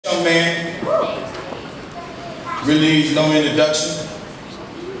man. Really needs no introduction.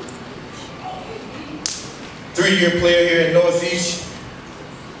 3-year player here at Northeast.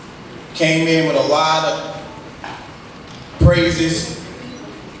 Came in with a lot of praises.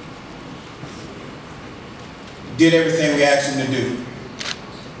 Did everything we asked him to do.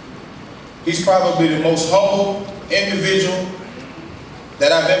 He's probably the most humble individual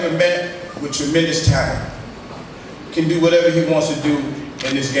that I've ever met, with tremendous talent. Can do whatever he wants to do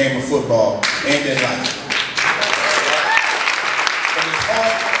in this game of football and in life. But his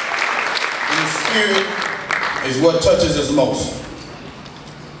heart and his spirit is what touches us most.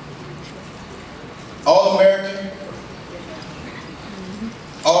 All-American,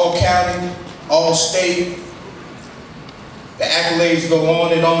 all-county, all-state. The accolades go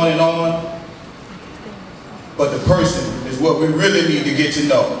on and on and on. But the person is what we really need to get to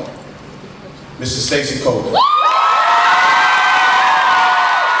know. Mr. Stacy Coley.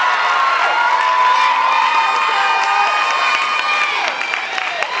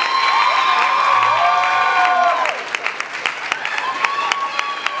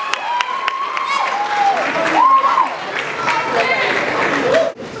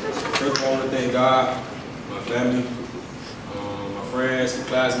 First, I want to thank God, my family, my friends, my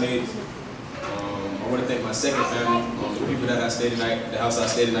classmates. I want to thank my second family, the people that I stayed tonight, the house I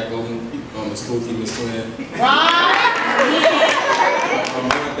stayed tonight over, Miss Cookie, Miss Twin. I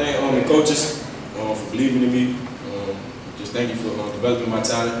want to thank the coaches for believing in me. Just thank you for developing my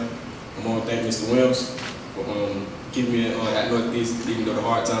talent. I want to thank Mr. Williams for keeping me at Northeast, even though the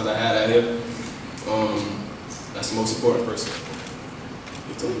hard times I had out here. That's the most important person.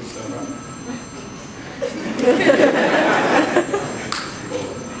 He told me to stand right.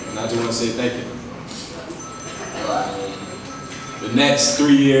 And I just want to say thank you. The next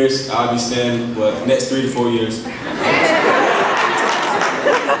 3 years, I'll be standing, but the next 3 to 4 years.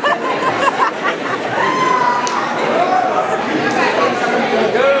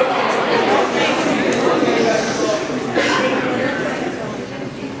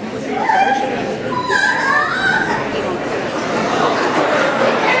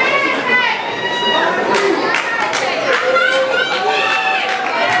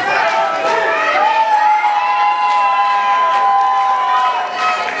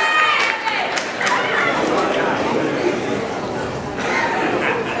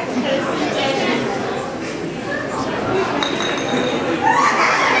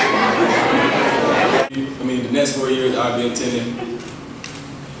 The next 4 years I'll be attending.